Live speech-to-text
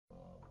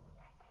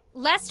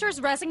Lester's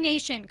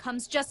resignation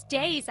comes just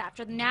days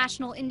after the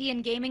National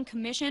Indian Gaming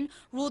Commission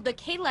ruled the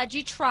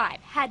Kaleji tribe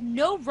had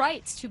no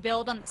rights to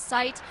build on the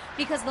site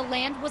because the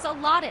land was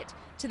allotted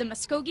to the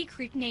Muskogee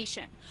Creek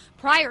Nation.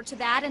 Prior to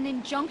that, an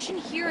injunction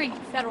hearing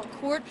in federal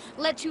court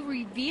led to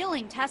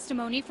revealing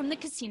testimony from the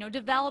casino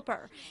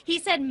developer. He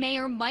said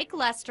Mayor Mike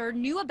Lester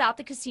knew about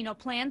the casino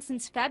plan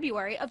since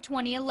February of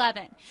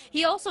 2011.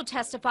 He also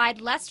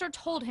testified Lester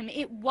told him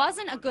it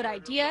wasn't a good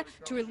idea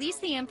to release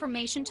the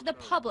information to the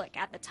public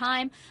at the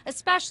time,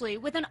 especially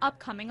with an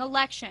upcoming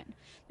election.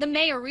 The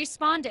mayor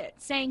responded,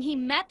 saying he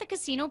met the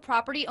casino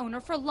property owner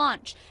for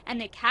lunch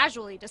and they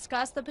casually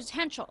discussed the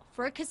potential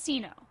for a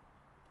casino.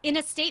 In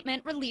a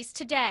statement released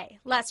today,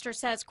 Lester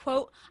says,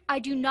 quote, "I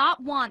do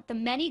not want the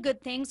many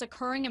good things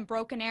occurring in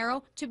Broken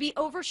Arrow to be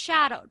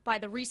overshadowed by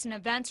the recent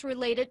events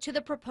related to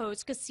the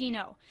proposed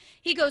casino."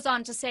 He goes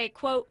on to say,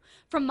 quote,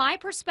 "From my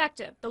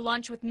perspective, the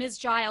lunch with Ms.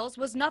 Giles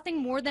was nothing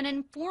more than an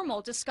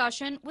informal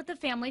discussion with a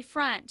family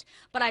friend,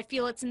 but I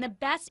feel it's in the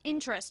best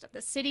interest of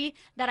the city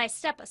that I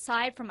step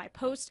aside from my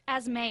post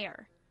as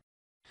mayor."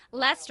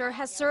 Lester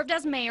has served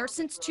as mayor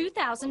since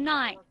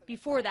 2009.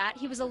 Before that,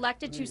 he was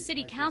elected to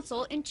city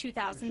council in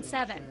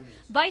 2007.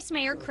 Vice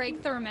Mayor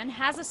Craig Thurman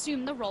has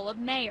assumed the role of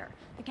mayor.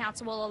 The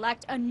council will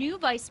elect a new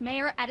vice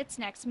mayor at its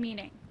next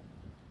meeting.